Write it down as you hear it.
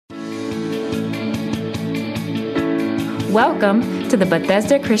Welcome to the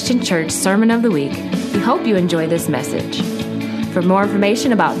Bethesda Christian Church Sermon of the Week. We hope you enjoy this message. For more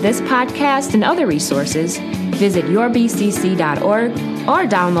information about this podcast and other resources, visit yourbcc.org or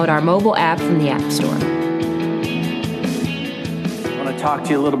download our mobile app from the App Store. I want to talk to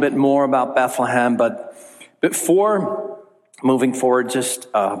you a little bit more about Bethlehem, but before moving forward, just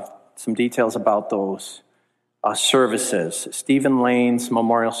some details about those services. Stephen Lane's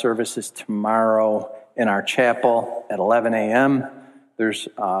memorial service is tomorrow in our chapel at 11 a.m. There's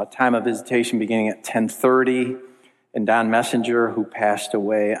a time of visitation beginning at 10:30. And Don Messenger, who passed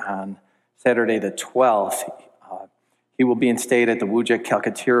away on Saturday the 12th, he will be instated at the Wujek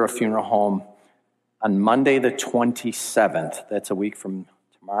Calcaterra Funeral Home on Monday the 27th. That's a week from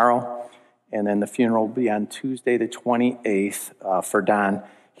tomorrow. And then the funeral will be on Tuesday the 28th for Don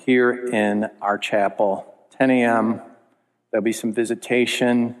here in our chapel, 10 a.m. There'll be some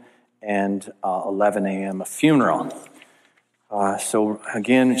visitation, and 11 a.m. a funeral. So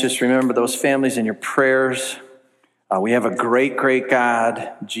again, just remember those families in your prayers. We have a great, great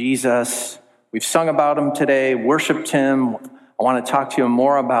God, Jesus. We've sung about him today, worshiped him. I want to talk to you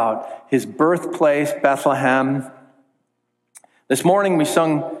more about his birthplace, Bethlehem. This morning we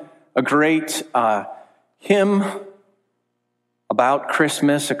sung a great hymn about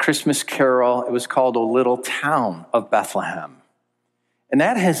Christmas, a Christmas carol. It was called O Little Town of Bethlehem. And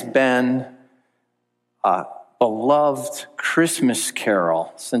that has been a beloved Christmas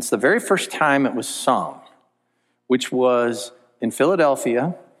carol since the very first time it was sung, which was in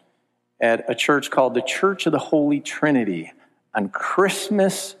Philadelphia at a church called the Church of the Holy Trinity on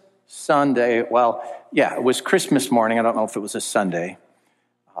Christmas Sunday. Well, yeah, it was Christmas morning. I don't know if it was a Sunday,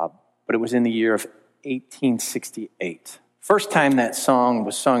 but it was in the year of 1868. First time that song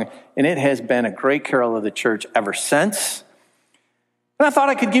was sung, and it has been a great carol of the church ever since. And I thought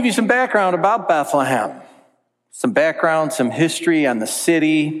I could give you some background about Bethlehem. Some background, some history on the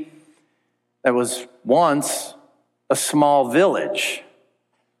city that was once a small village.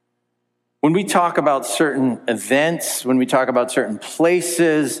 When we talk about certain events, when we talk about certain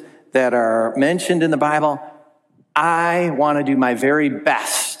places that are mentioned in the Bible, I want to do my very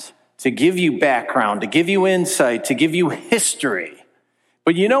best to give you background, to give you insight, to give you history.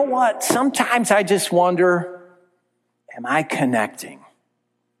 But you know what? Sometimes I just wonder, am I connecting?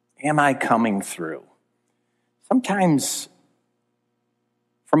 Am I coming through? Sometimes,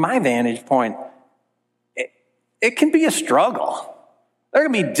 from my vantage point, it can be a struggle. There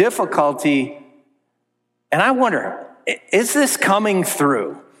can be difficulty. And I wonder, is this coming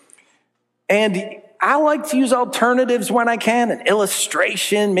through? And I like to use alternatives when I can, an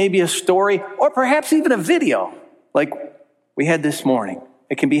illustration, maybe a story, or perhaps even a video like we had this morning.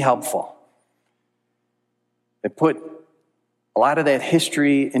 It can be helpful. They put a lot of that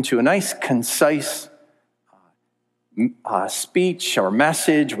history into a nice, concise speech or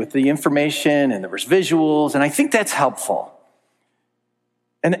message with the information, and there was visuals, and I think that's helpful.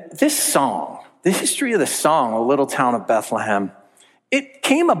 And this song, the history of the song, O Little Town of Bethlehem, it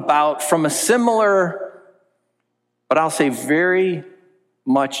came about from a similar, but I'll say very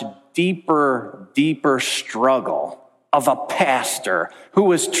much deeper struggle of a pastor who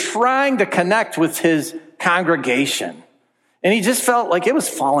was trying to connect with his congregation. And he just felt like it was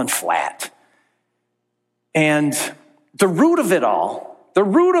falling flat. And the root of it all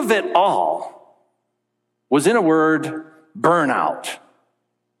was in a word, burnout.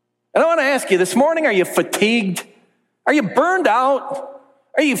 And I want to ask you this morning, are you fatigued? Are you burned out?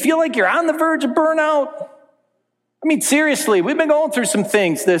 Or you feel like you're on the verge of burnout? I mean, seriously, we've been going through some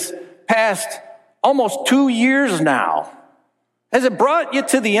things this past almost 2 years now. Has it brought you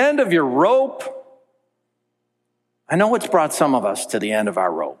to the end of your rope? I know it's brought some of us to the end of our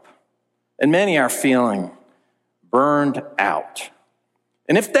rope, and many are feeling burned out.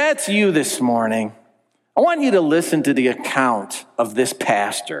 And if that's you this morning, I want you to listen to the account of this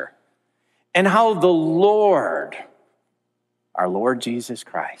pastor and how the Lord, our Lord Jesus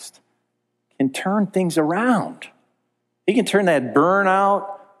Christ, can turn things around. He can turn that burnout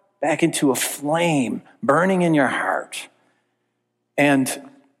back into a flame burning in your heart. And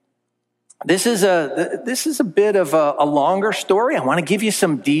this is a bit of a longer story. I want to give you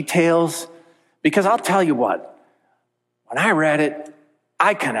some details because I'll tell you what, when I read it,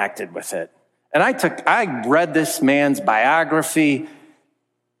 I connected with it. And I read this man's biography.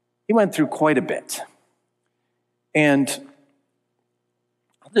 He went through quite a bit. And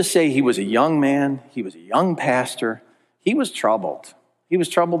I'll just say he was a young man. He was a young pastor. He was troubled. He was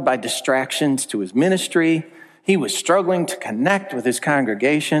troubled by distractions to his ministry. He was struggling to connect with his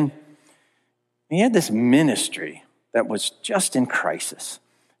congregation. He had this ministry that was just in crisis.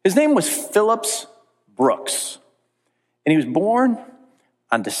 His name was Phillips Brooks. And he was born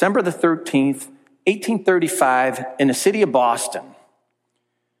on December the 13th, 1835, in the city of Boston.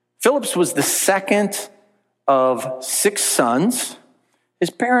 Phillips was the second of 6 sons. His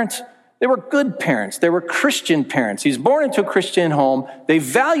parents, they were good parents. They were Christian parents. He was born into a Christian home. They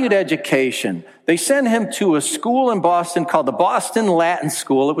valued education. They sent him to a school in Boston called the Boston Latin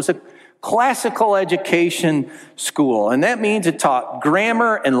School. It was a classical education school, and that means it taught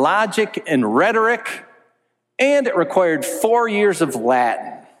grammar and logic and rhetoric, and it required 4 years of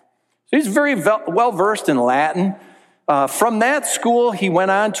Latin. So he's very well versed in Latin. From that school, he went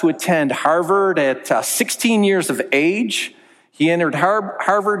on to attend Harvard at 16 years of age. He entered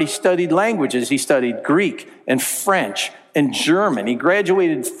Harvard. He studied languages. He studied Greek and French and German. He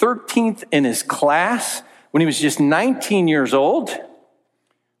graduated 13th in his class when he was just 19 years old.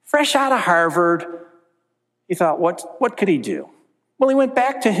 Fresh out of Harvard, he thought, what could he do? Well, he went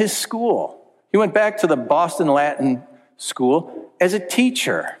back to his school. He went back to the Boston Latin School as a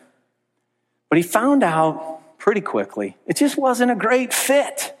teacher. But he found out pretty quickly it just wasn't a great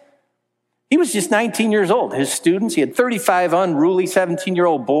fit. He was just 19 years old. His students, he had 35 unruly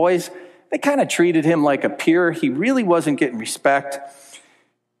 17-year-old boys. They kind of treated him like a peer. He really wasn't getting respect.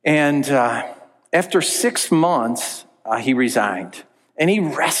 And after 6 months, he resigned. And he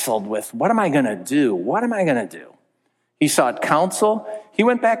wrestled with, what am I going to do? What am I going to do? He sought counsel. He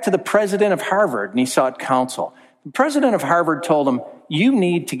went back to the president of Harvard and he sought counsel. The president of Harvard told him, you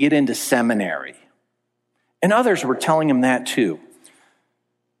need to get into seminary. And others were telling him that too.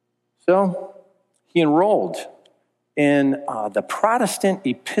 So he enrolled in the Protestant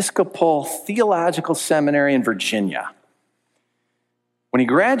Episcopal Theological Seminary in Virginia. When he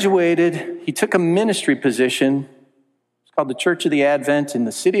graduated, he took a ministry position. It's called the Church of the Advent in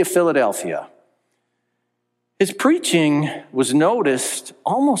the city of Philadelphia. His preaching was noticed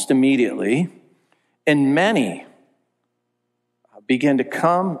almost immediately, and many began to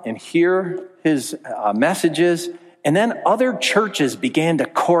come and hear his messages, and then other churches began to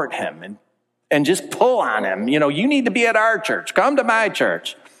court him and just pull on him. You need to be at our church. Come to my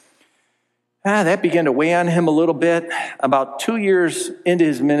church. That began to weigh on him a little bit. About 2 years into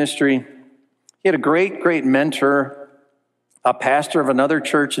his ministry, he had a great mentor, a pastor of another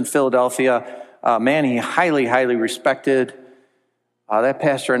church in Philadelphia, a man he highly respected. That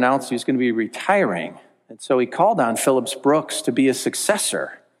pastor announced he was going to be retiring. And so he called on Phillips Brooks to be his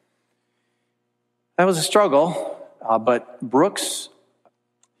successor. That was a struggle, but Brooks,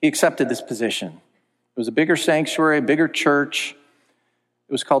 he accepted this position. It was a bigger sanctuary, a bigger church.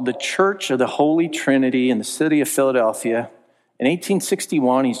 It was called the Church of the Holy Trinity in the city of Philadelphia. In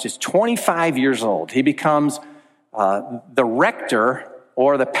 1861, he's just 25 years old. He becomes the rector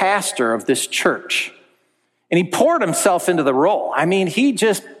or the pastor of this church. And he poured himself into the role. He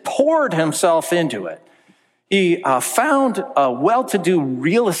just poured himself into it. He found a well-to-do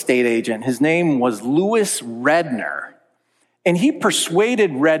real estate agent. His name was Louis Redner. And he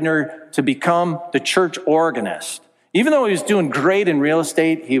persuaded Redner to become the church organist. Even though he was doing great in real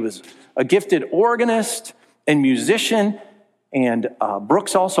estate, he was a gifted organist and musician. And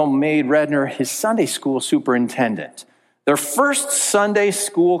Brooks also made Redner his Sunday school superintendent. Their first Sunday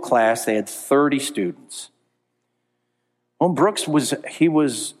school class, they had 30 students. Well, Brooks was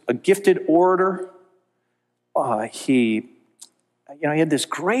a gifted orator. He had this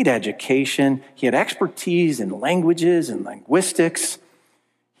great education. He had expertise in languages and linguistics.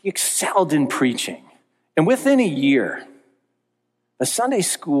 He excelled in preaching. And within a year, the Sunday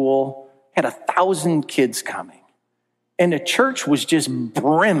school had 1,000 kids coming. And the church was just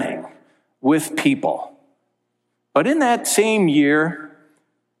brimming with people. But in that same year,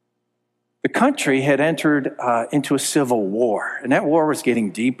 the country had entered into a civil war. And that war was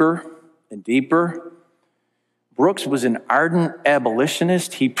getting deeper and deeper. Brooks was an ardent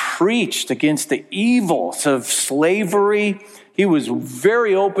abolitionist. He preached against the evils of slavery. He was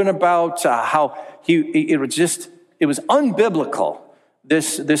very open about how it was unbiblical,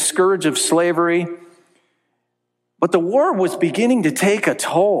 this scourge of slavery. But the war was beginning to take a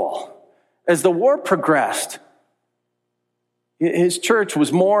toll. As the war progressed, his church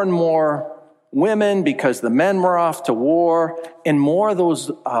was more and more women because the men were off to war, and more of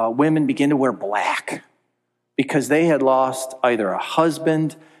those women began to wear black because they had lost either a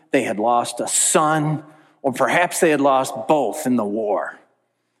husband, they had lost a son, or perhaps they had lost both in the war.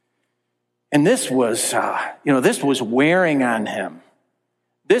 And this was wearing on him.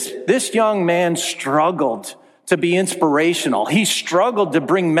 This young man struggled to be inspirational. He struggled to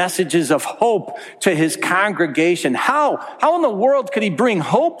bring messages of hope to his congregation. How in the world could he bring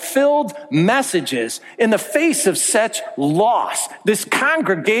hope-filled messages in the face of such loss? This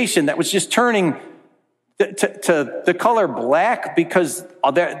congregation that was just turning to the color black because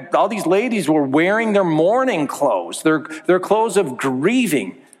all these ladies were wearing their mourning clothes, their clothes of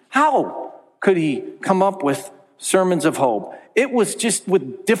grieving. How could he come up with sermons of hope? It was just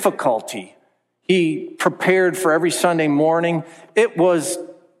with difficulty. He prepared for every Sunday morning. It was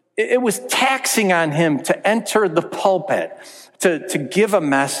taxing on him to enter the pulpit, to give a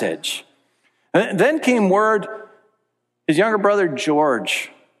message. And then came word his younger brother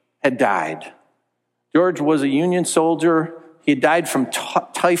George had died. George was a Union soldier. He had died from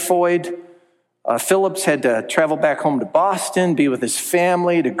typhoid. Phillips had to travel back home to Boston, be with his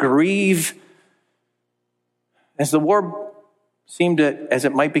family, to grieve. As the war seemed as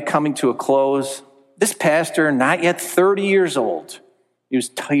it might be coming to a close, this pastor, not yet 30 years old, he was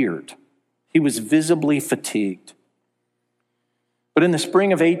tired. He was visibly fatigued. But in the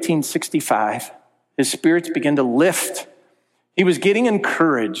spring of 1865, his spirits began to lift. He was getting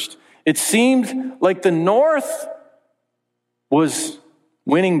encouraged. It seemed like the North was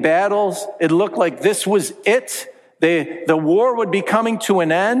winning battles. It looked like this was it. The war would be coming to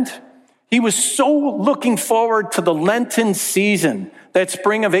an end. He was so looking forward to the Lenten season, that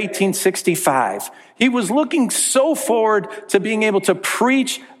spring of 1865. He was looking so forward to being able to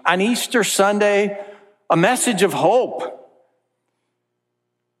preach on Easter Sunday a message of hope.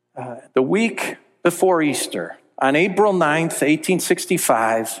 The week before Easter, on April 9th,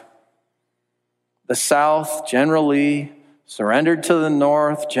 1865, the South, General Lee, surrendered to the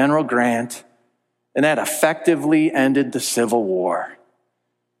North, General Grant, and that effectively ended the Civil War.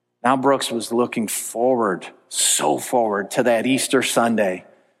 Now Brooks was looking forward, so forward to that Easter Sunday.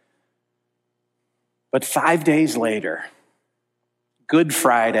 But 5 days later, Good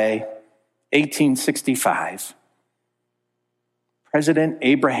Friday, 1865, President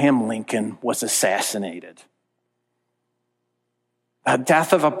Abraham Lincoln was assassinated. The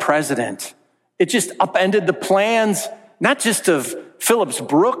death of a president, it just upended the plans, not just of Phillips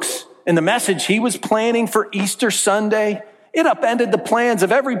Brooks and the message he was planning for Easter Sunday. It upended the plans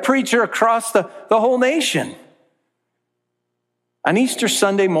of every preacher across the whole nation. On Easter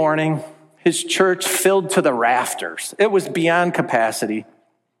Sunday morning, his church filled to the rafters. It was beyond capacity.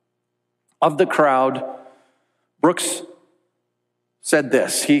 Of the crowd, Brooks said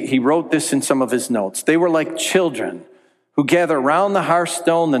this. He wrote this in some of his notes. They were like children who gather round the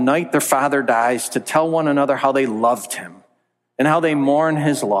hearthstone the night their father dies to tell one another how they loved him and how they mourn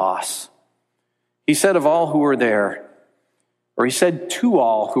his loss. He said of all who were there, or he said to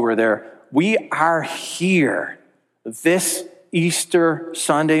all who were there, we are here this Easter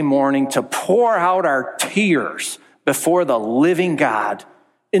Sunday morning to pour out our tears before the living God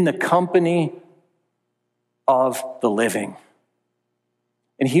in the company of the living.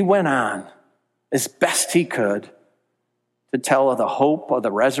 And he went on as best he could to tell of the hope of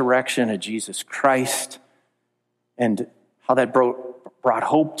the resurrection of Jesus Christ and how that brought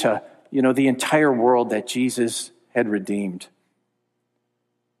hope to, the entire world that Jesus had redeemed.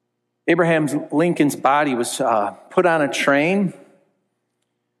 Abraham Lincoln's body was put on a train.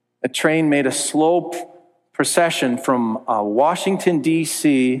 A train made a slow procession from Washington,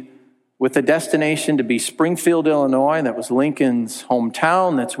 D.C., with a destination to be Springfield, Illinois. That was Lincoln's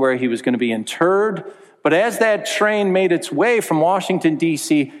hometown. That's where he was going to be interred. But as that train made its way from Washington,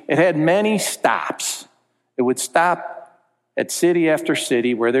 D.C., it had many stops. It would stop at city after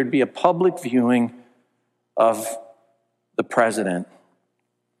city where there'd be a public viewing of the president.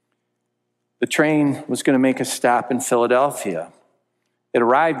 The train was going to make a stop in Philadelphia. It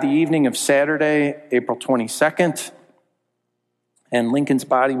arrived the evening of Saturday, April 22nd, and Lincoln's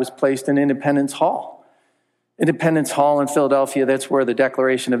body was placed in Independence Hall. Independence Hall in Philadelphia, that's where the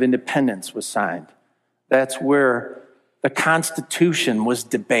Declaration of Independence was signed. That's where the Constitution was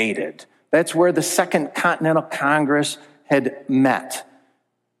debated. That's where the Second Continental Congress had met.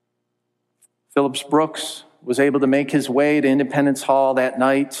 Phillips Brooks was able to make his way to Independence Hall that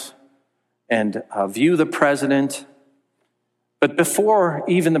night and view the president. But before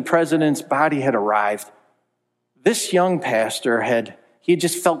even the president's body had arrived, this young pastor had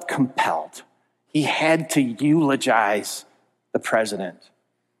just felt compelled. He had to eulogize the president.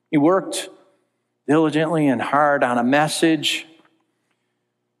 He worked diligently and hard on a message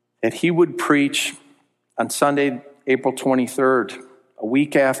that he would preach on Sunday, April 23rd, a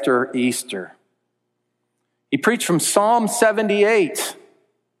week after Easter. He preached from Psalm 78.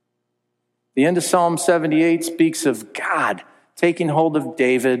 The end of Psalm 78 speaks of God taking hold of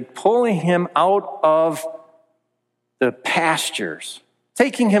David, pulling him out of the pastures,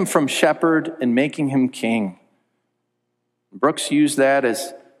 taking him from shepherd and making him king. Brooks used that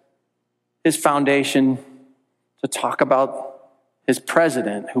as his foundation to talk about his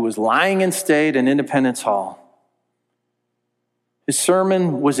president, who was lying in state in Independence Hall. His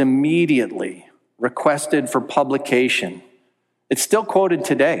sermon was immediately requested for publication. It's still quoted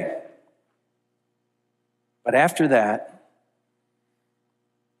today. But after that,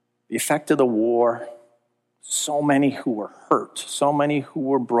 the effect of the war, so many who were hurt, so many who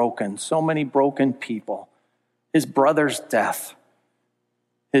were broken, so many broken people, his brother's death,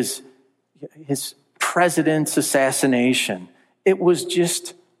 his president's assassination, it was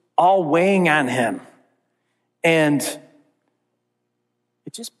just all weighing on him. And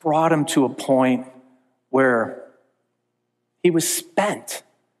it just brought him to a point where he was spent.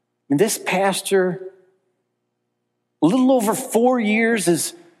 And this pastor, a little over 4 years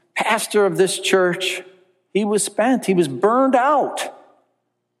as pastor of this church, he was spent. He was burned out.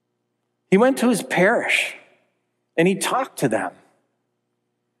 He went to his parish and he talked to them.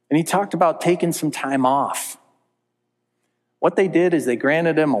 And he talked about taking some time off. What they did is they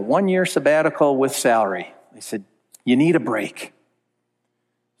granted him a 1-year sabbatical with salary. They said, you need a break.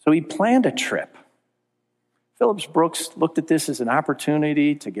 So he planned a trip. Phillips Brooks looked at this as an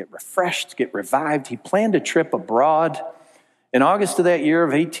opportunity to get refreshed, to get revived. He planned a trip abroad. In August of that year of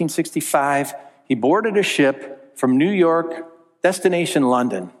 1865, he boarded a ship from New York, destination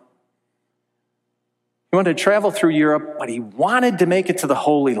London. He wanted to travel through Europe, but he wanted to make it to the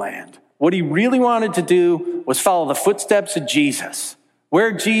Holy Land. What he really wanted to do was follow the footsteps of Jesus.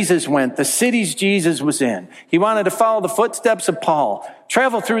 Where Jesus went, the cities Jesus was in. He wanted to follow the footsteps of Paul,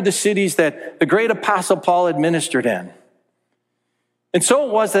 travel through the cities that the great apostle Paul had ministered in. And so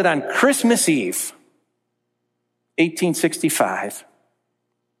it was that on Christmas Eve, 1865,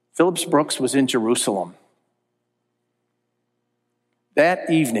 Phillips Brooks was in Jerusalem. That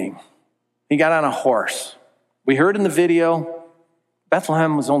evening, he got on a horse. We heard in the video,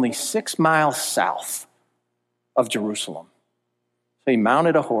 Bethlehem was only 6 miles south of Jerusalem. So he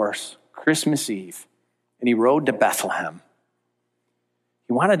mounted a horse Christmas Eve, and he rode to Bethlehem.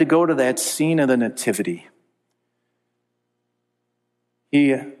 He wanted to go to that scene of the Nativity.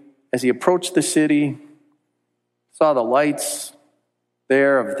 As he approached the city, saw the lights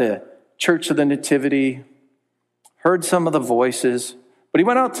there of the Church of the Nativity, heard some of the voices, but he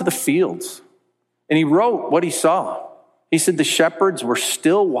went out to the fields, and he wrote what he saw. He said the shepherds were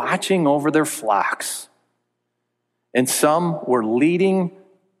still watching over their flocks, and some were leading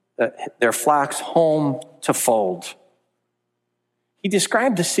their flocks home to fold. He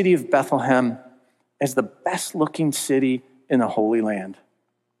described the city of Bethlehem as the best-looking city in the Holy Land.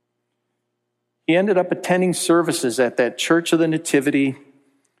 He ended up attending services at that Church of the Nativity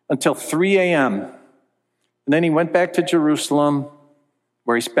until 3 a.m. And then he went back to Jerusalem,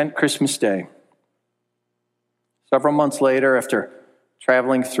 where he spent Christmas Day. Several months later, after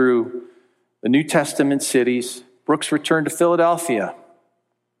traveling through the New Testament cities, Brooks returned to Philadelphia.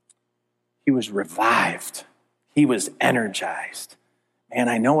 He was revived. He was energized. Man,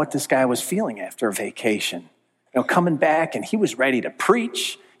 I know what this guy was feeling after a vacation. Coming back, and he was ready to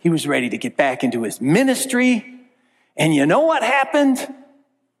preach. He was ready to get back into his ministry. And you know what happened?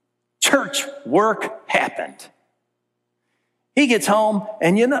 Church work happened. He gets home,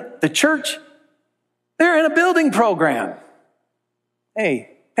 and the church, they're in a building program.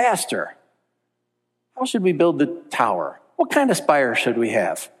 Hey, pastor, how should we build the tower? What kind of spire should we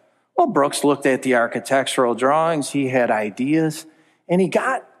have? Well, Brooks looked at the architectural drawings. He had ideas, and he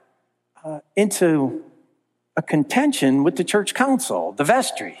got into a contention with the church council, the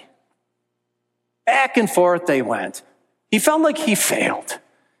vestry. Back and forth they went. He felt like he failed.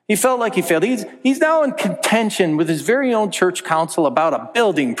 He's now in contention with his very own church council about a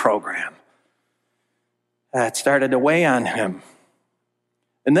building program. That started to weigh on him.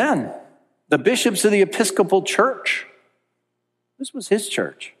 And then the bishops of the Episcopal Church, this was his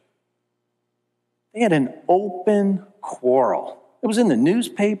church, they had an open quarrel. It was in the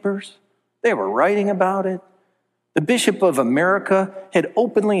newspapers. They were writing about it. The Bishop of America had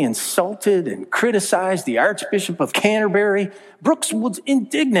openly insulted and criticized the Archbishop of Canterbury. Brooks was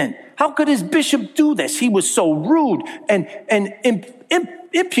indignant. How could his bishop do this? He was so rude and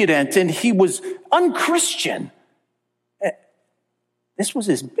impudent, and he was unchristian. This was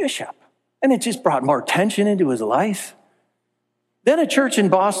his bishop, and it just brought more tension into his life. Then a church in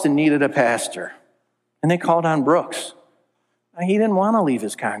Boston needed a pastor, and they called on Brooks. He didn't want to leave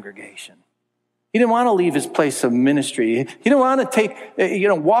his congregation. He didn't want to leave his place of ministry. He didn't want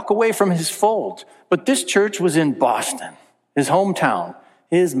to walk away from his fold. But this church was in Boston, his hometown.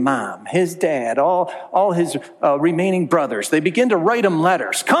 His mom, his dad, all his remaining brothers, they begin to write him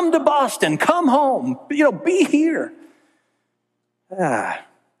letters. Come to Boston, come home, be here.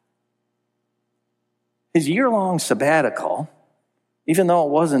 His year-long sabbatical even though it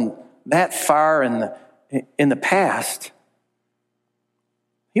wasn't that far in the past,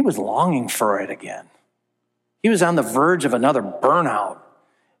 he was longing for it again. He was on the verge of another burnout.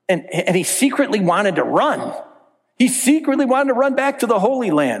 And he secretly wanted to run. He secretly wanted to run back to the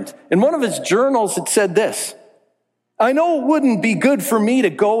Holy Land. In one of his journals, it said this: I know it wouldn't be good for me to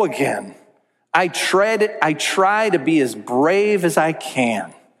go again. I try to be as brave as I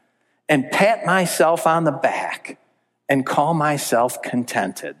can and pat myself on the back and call myself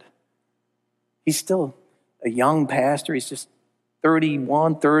contented. He's still a young pastor. He's just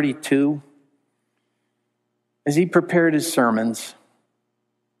 31, 32. As he prepared his sermons,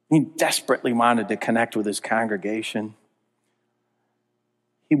 he desperately wanted to connect with his congregation.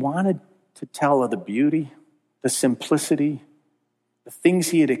 He wanted to tell of the beauty, the simplicity, the things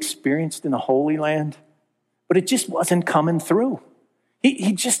he had experienced in the Holy Land, but it just wasn't coming through.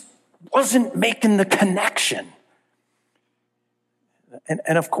 He just wasn't making the connection.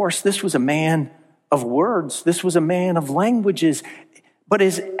 And of course, this was a man of words. This was a man of languages, but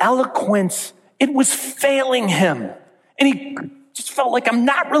his eloquence, it was failing him. And he just felt like, I'm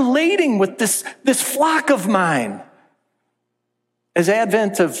not relating with this flock of mine. As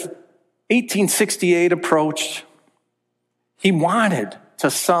Advent of 1868 approached, he wanted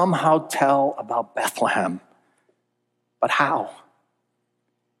to somehow tell about Bethlehem. But how?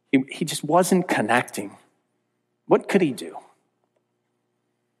 He just wasn't connecting. What could he do?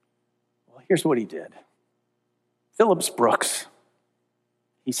 Well, here's what he did. Phillips Brooks,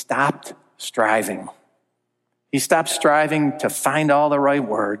 he stopped striving. He stopped striving to find all the right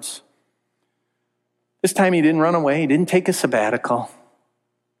words. This time he didn't run away. He didn't take a sabbatical,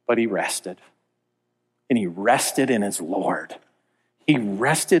 but he rested. And he rested in his Lord. He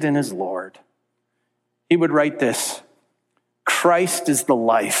rested in his Lord. He would write this: Christ is the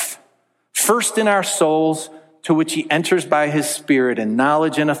life, first in our souls, to which he enters by his Spirit in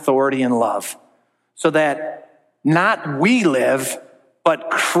knowledge and authority and love, so that not we live, but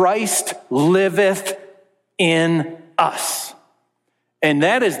Christ liveth in us. And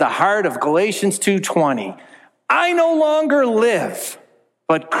that is the heart of Galatians 2:20. I no longer live,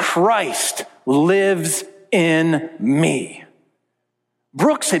 but Christ lives in me.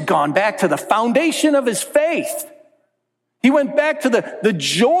 Brooks had gone back to the foundation of his faith. He went back to the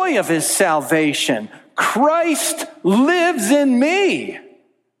joy of his salvation. Christ lives in me.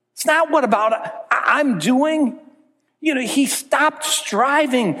 It's not what about I'm doing. He stopped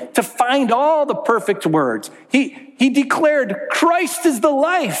striving to find all the perfect words. He declared, Christ is the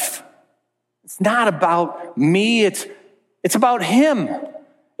life. It's not about me. It's about him.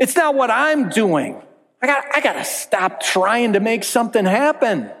 It's not what I'm doing. I got to stop trying to make something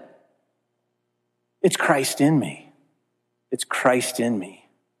happen. It's Christ in me. It's Christ in me.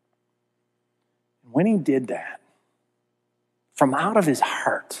 When he did that, from out of his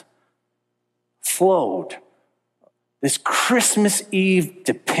heart flowed this Christmas Eve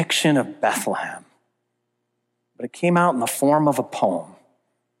depiction of Bethlehem. But it came out in the form of a poem,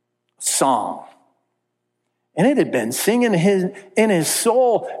 a song. And it had been singing in his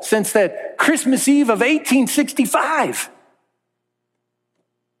soul since that Christmas Eve of 1865.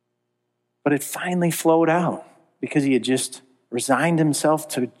 But it finally flowed out because he had just resigned himself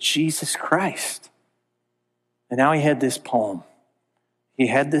to Jesus Christ. And now he had this poem. He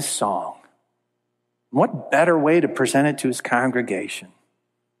had this song. What better way to present it to his congregation?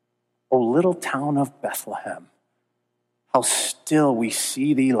 O little town of Bethlehem, how still we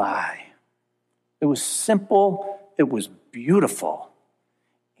see thee lie. It was simple, it was beautiful,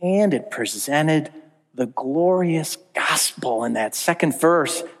 and it presented the glorious gospel in that second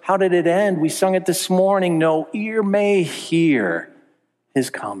verse. How did it end? We sung it this morning. No ear may hear his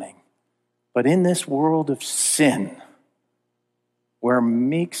coming, but in this world of sin, where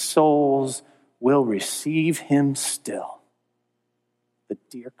meek souls will receive him still, the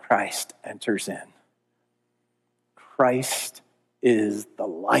dear Christ enters in. Christ is the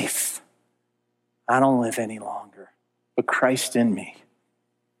life. I don't live any longer, but Christ in me.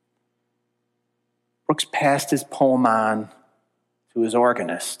 Brooks passed his poem on to his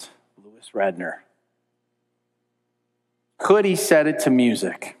organist, Louis Redner. Could he set it to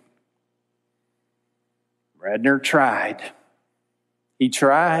music? Redner tried. He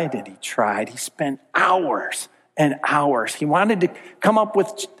tried and he tried. He spent hours and hours. He wanted to come up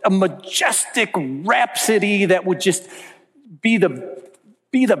with a majestic rhapsody that would just be the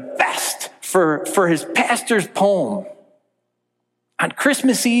best for his pastor's poem. On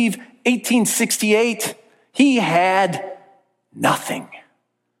Christmas Eve, 1868, he had nothing.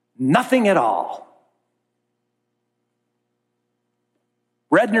 Nothing at all.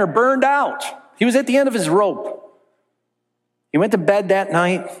 Redner burned out. He was at the end of his rope. He went to bed that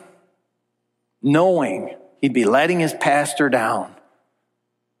night knowing he'd be letting his pastor down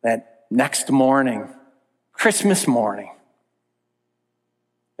that next morning, Christmas morning.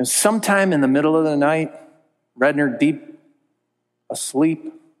 And sometime in the middle of the night, Redner deep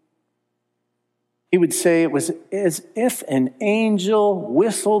asleep, he would say it was as if an angel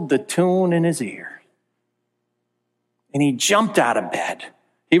whistled the tune in his ear. And he jumped out of bed.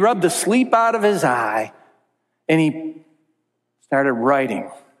 He rubbed the sleep out of his eye, and he started writing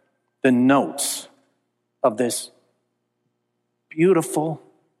the notes of this beautiful,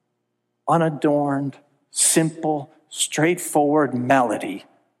 unadorned, simple, straightforward melody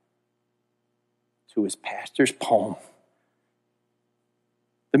to his pastor's poem.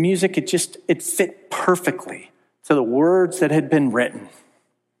 The music, it fit perfectly to the words that had been written.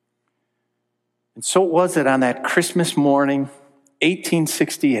 And so it was that on that Christmas morning,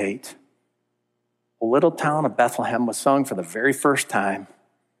 1868, the little town of Bethlehem was sung for the very first time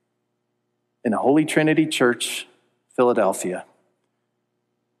in the Holy Trinity Church, Philadelphia.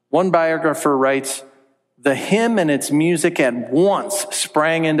 One biographer writes, "The hymn and its music at once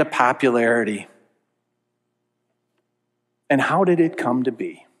sprang into popularity." And how did it come to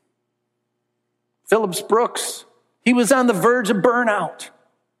be? Phillips Brooks, he was on the verge of burnout.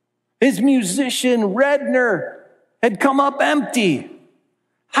 His musician, Redner, had come up empty.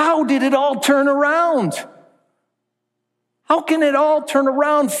 How did it all turn around? How can it all turn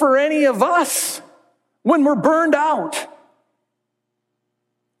around for any of us when we're burned out?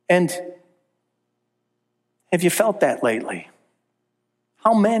 And have you felt that lately?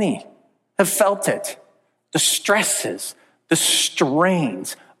 How many have felt it? The stresses, the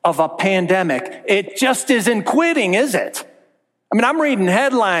strains of a pandemic. It just isn't quitting, is it? I mean, I'm reading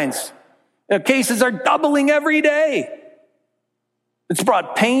headlines. Cases are doubling every day. It's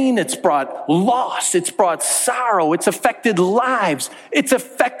brought pain, it's brought loss, it's brought sorrow, it's affected lives, it's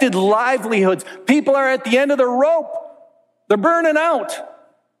affected livelihoods. People are at the end of the rope. They're burning out.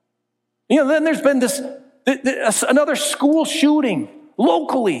 Then there's been another school shooting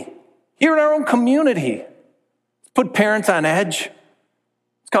locally here in our own community. It's put parents on edge.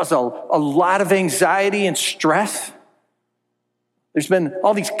 It's caused a lot of anxiety and stress. There's been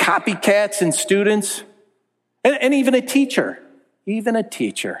all these copycats and students, and even a teacher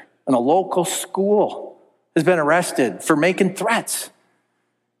in a local school has been arrested for making threats.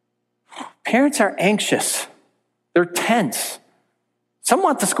 Parents are anxious. They're tense. Some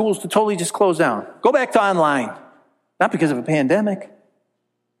want the schools to totally just close down, go back to online, not because of a pandemic,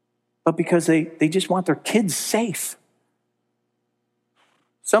 but because they just want their kids safe.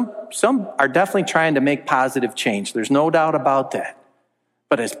 Some are definitely trying to make positive change. There's no doubt about that.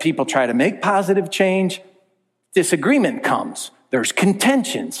 But as people try to make positive change, disagreement comes. There's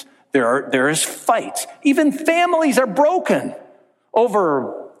contentions. There is fights. Even families are broken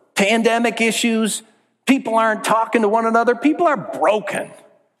over pandemic issues. People aren't talking to one another. People are broken.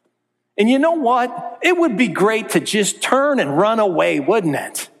 And you know what? It would be great to just turn and run away, wouldn't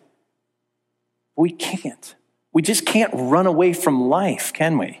it? We can't. We just can't run away from life,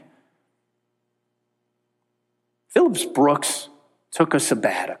 can we? Phillips Brooks took a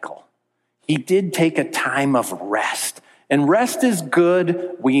sabbatical. He did take a time of rest. And rest is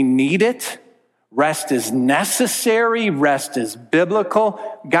good. We need it. Rest is necessary. Rest is biblical.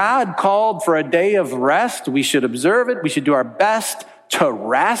 God called for a day of rest. We should observe it. We should do our best to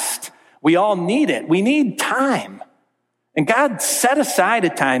rest. We all need it. We need time. And God set aside a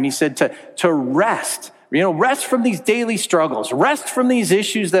time, he said, to rest. Rest from these daily struggles. Rest from these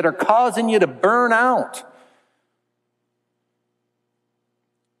issues that are causing you to burn out.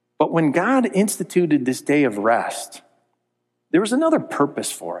 But when God instituted this day of rest, there was another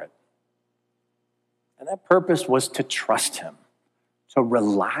purpose for it. And that purpose was to trust him, to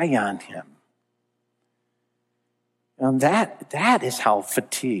rely on him. And that is how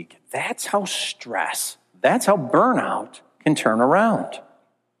fatigue, that's how stress, that's how burnout can turn around.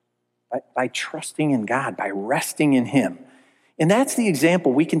 By trusting in God, by resting in him. And that's the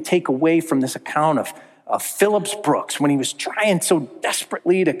example we can take away from this account of Phillips Brooks when he was trying so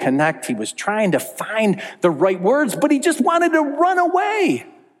desperately to connect. He was trying to find the right words, but he just wanted to run away.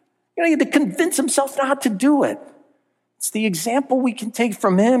 He had to convince himself not to do it. It's the example we can take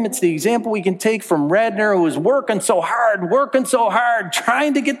from him. It's the example we can take from Redner, who was working so hard,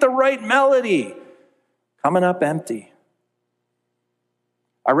 trying to get the right melody, coming up empty.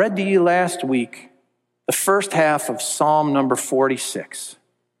 I read to you last week the first half of Psalm number 46,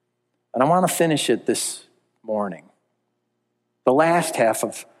 and I want to finish it this morning. The last half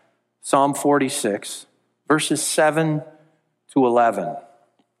of Psalm 46, verses 7 to 11.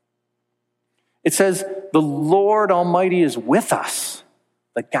 It says, the Lord Almighty is with us.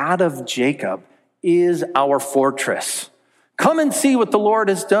 The God of Jacob is our fortress. Come and see what the Lord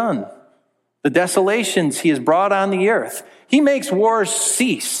has done. The desolations he has brought on the earth. He makes wars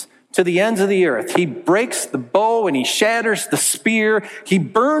cease to the ends of the earth. He breaks the bow and he shatters the spear. He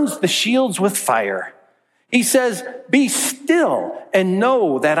burns the shields with fire. He says, be still and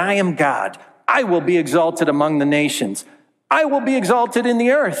know that I am God. I will be exalted among the nations. I will be exalted in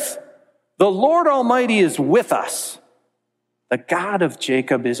the earth. The Lord Almighty is with us. The God of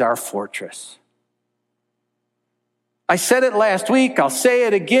Jacob is our fortress. I said it last week. I'll say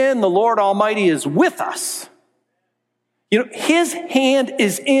it again. The Lord Almighty is with us. His hand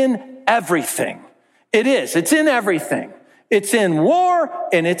is in everything. It is. It's in everything. It's in war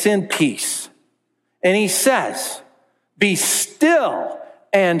and it's in peace. And he says, be still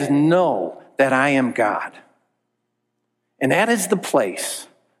and know that I am God. And that is the place.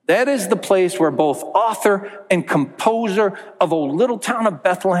 That is the place where both author and composer of O Little Town of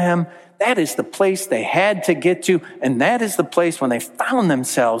Bethlehem, that is the place they had to get to. And that is the place when they found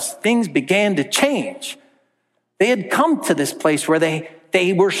themselves, things began to change. They had come to this place where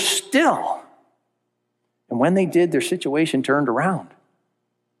they were still. And when they did, their situation turned around.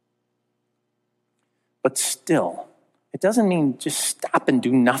 But still, it doesn't mean just stop and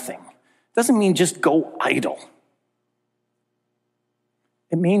do nothing. It doesn't mean just go idle.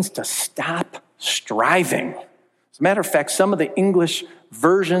 It means to stop striving. As a matter of fact, some of the English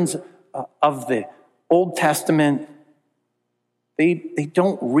versions of the Old Testament, they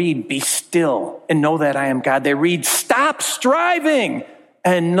don't read, be still and know that I am God. They read, stop striving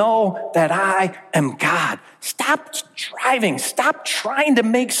and know that I am God. Stop striving. Stop trying to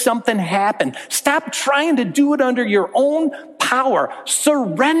make something happen. Stop trying to do it under your own power.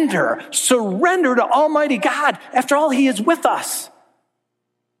 Surrender. Surrender to Almighty God. After all, he is with us.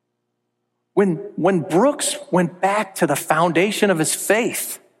 When Brooks went back to the foundation of his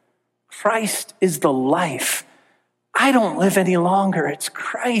faith, Christ is the life. I don't live any longer. It's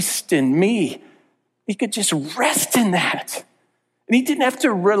Christ in me. He could just rest in that. And he didn't have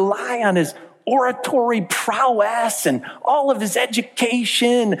to rely on his oratory prowess and all of his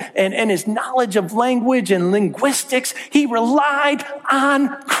education and his knowledge of language and linguistics. He relied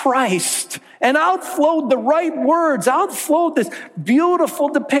on Christ. And outflowed the right words, outflowed this beautiful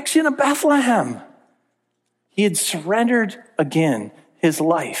depiction of Bethlehem. He had surrendered again his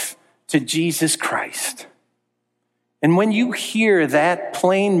life to Jesus Christ. And when you hear that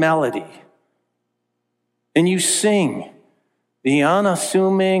plain melody and you sing the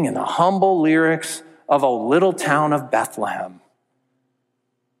unassuming and the humble lyrics of O Little Town of Bethlehem,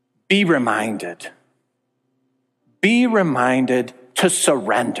 be reminded to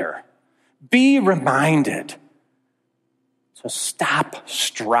surrender. Be reminded to stop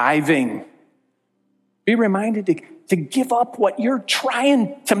striving. Be reminded to give up what you're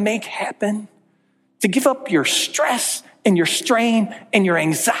trying to make happen, to give up your stress and your strain and your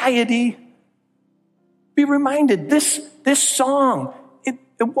anxiety. Be reminded this song, it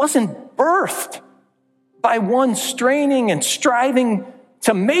wasn't birthed by one straining and striving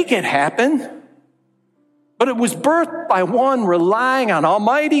to make it happen, but it was birthed by one relying on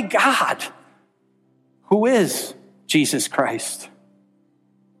Almighty God, who is Jesus Christ.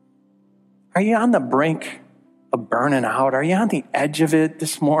 Are you on the brink of burning out? Are you on the edge of it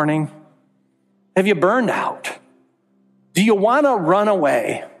this morning? Have you burned out? Do you want to run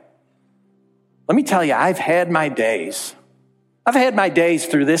away? Let me tell you, I've had my days. I've had my days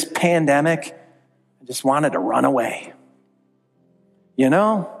through this pandemic. I just wanted to run away. You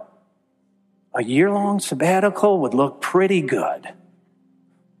know, a year-long sabbatical would look pretty good.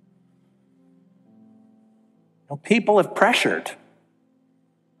 People have pressured.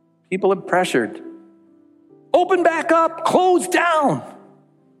 Open back up, close down.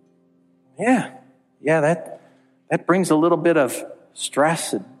 Yeah, that brings a little bit of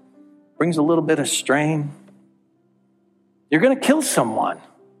stress. It brings a little bit of strain. You're going to kill someone.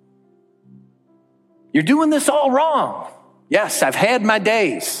 You're doing this all wrong. Yes, I've had my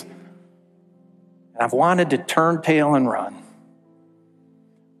days. And I've wanted to turn tail and run.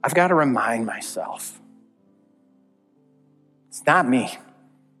 I've got to remind myself, it's not me.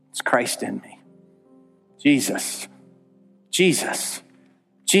 It's Christ in me. Jesus.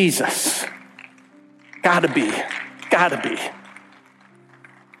 Gotta be.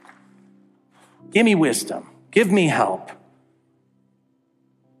 Give me wisdom. Give me help.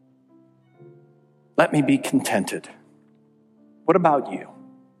 Let me be contented. What about you?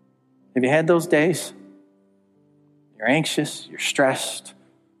 Have you had those days? You're anxious, you're stressed,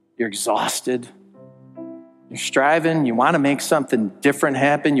 you're exhausted. You're striving, you want to make something different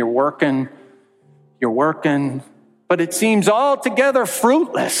happen, you're working, You're working, but it seems altogether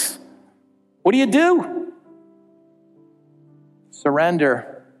fruitless. What do?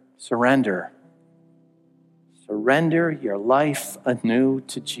 Surrender. Surrender your life anew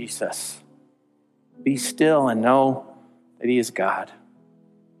to Jesus. Be still and know that he is God.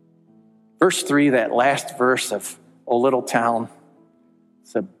 Verse 3, that last verse of O Little Town,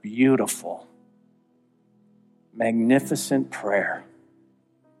 it's a beautiful, magnificent prayer.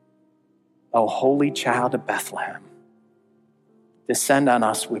 O Holy Child of Bethlehem, descend on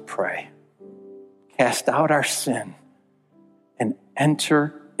us, we pray. Cast out our sin and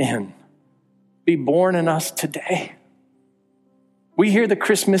enter in. Be born in us today. We hear the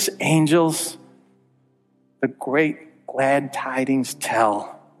Christmas angels, the great glad tidings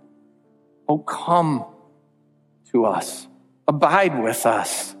tell. Oh, come to us. Abide with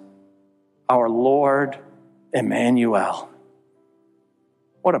us, our Lord Emmanuel.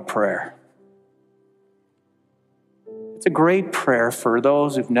 What a prayer. It's a great prayer for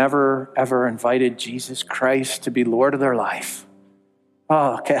those who've never, ever invited Jesus Christ to be Lord of their life.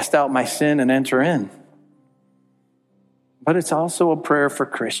 Oh, cast out my sin and enter in. But it's also a prayer for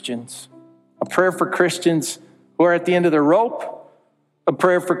Christians. A prayer for Christians who are at the end of their rope. A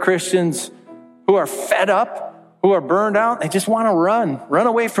prayer for Christians who are fed up, who are burned out. They just want to run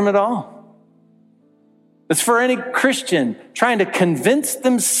away from it all. It's for any Christian trying to convince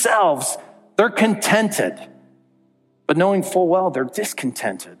themselves they're contented, but knowing full well they're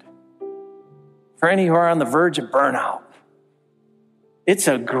discontented. For any who are on the verge of burnout, it's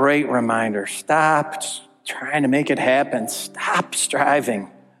a great reminder. Stop trying to make it happen. Stop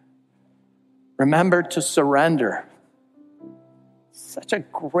striving. Remember to surrender. Such a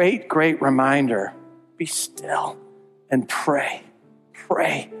great, great reminder. Be still and pray.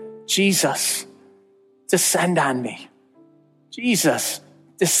 Pray. Jesus, descend on me. Jesus,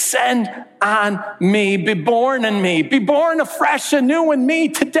 descend on me. Be born in me. Be born afresh, anew in me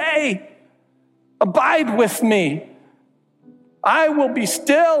today. Abide with me. I will be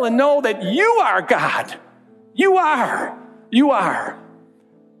still and know that you are God. You are. You are.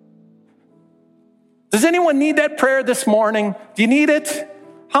 Does anyone need that prayer this morning? Do you need it?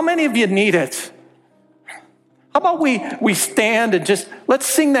 How many of you need it? How about we stand and just, let's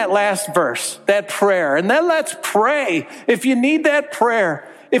sing that last verse, that prayer, and then let's pray. If you need that prayer,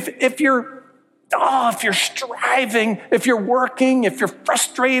 if you're striving, if you're working, if you're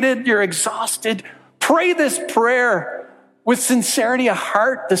frustrated, you're exhausted, pray this prayer with sincerity of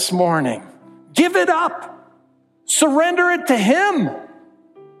heart this morning. Give it up. Surrender it to him.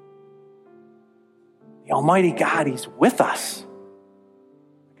 The Almighty God, he's with us.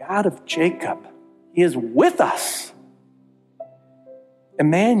 God of Jacob, he is with us.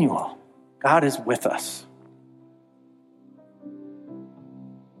 Emmanuel, God is with us.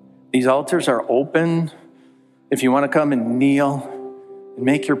 These altars are open. If you want to come and kneel and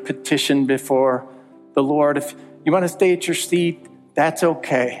make your petition before the Lord, if you want to stay at your seat, that's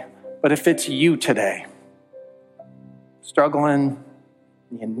okay. But if it's you today, struggling,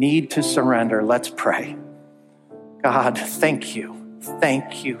 you need to surrender, let's pray. God, thank you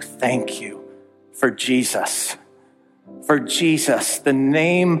for Jesus. For Jesus, the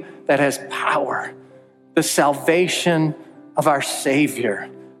name that has power, the salvation of our Savior,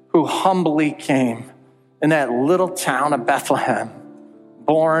 who humbly came in that little town of Bethlehem,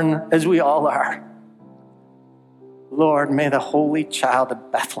 born as we all are. Lord, may the Holy Child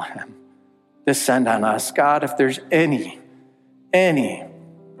of Bethlehem descend on us. God, if there's any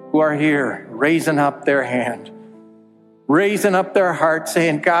who are here raising up their hand, raising up their heart,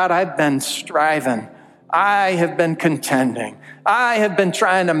 saying, God, I've been striving. I have been contending. I have been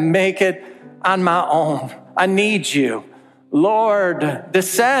trying to make it on my own. I need you. Lord,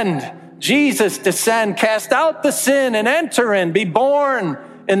 descend. Jesus, descend. Cast out the sin and enter in. Be born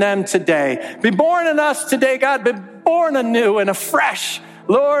in them today. Be born in us today, God. Be born anew and afresh.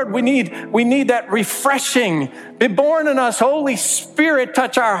 Lord, we need that refreshing. Be born in us. Holy Spirit,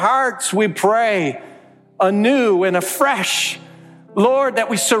 touch our hearts, we pray, anew and afresh. Lord, that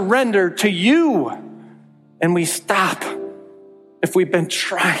we surrender to you and we stop if we've been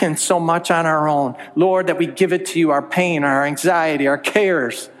trying so much on our own. Lord, that we give it to you, our pain, our anxiety, our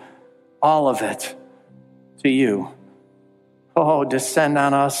cares, all of it to you. Oh, descend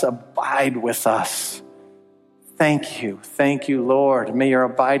on us, abide with us. Thank you, Lord. May your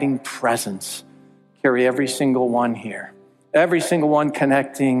abiding presence carry every single one here, every single one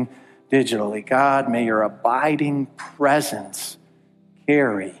connecting digitally. God, may your abiding presence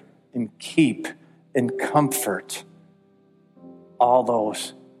carry and keep and comfort all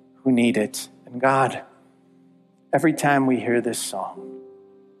those who need it. And God, every time we hear this song,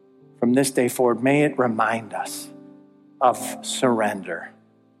 from this day forward, may it remind us of surrender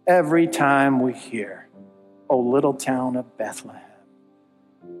every time we hear, "O little town of Bethlehem."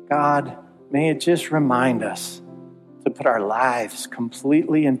 God, may it just remind us to put our lives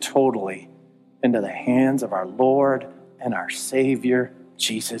completely and totally into the hands of our Lord and our Savior,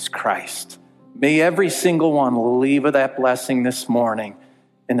 Jesus Christ. May every single one leave with that blessing this morning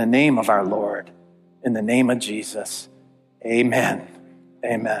in the name of our Lord, in the name of Jesus. Amen.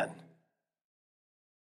 Amen.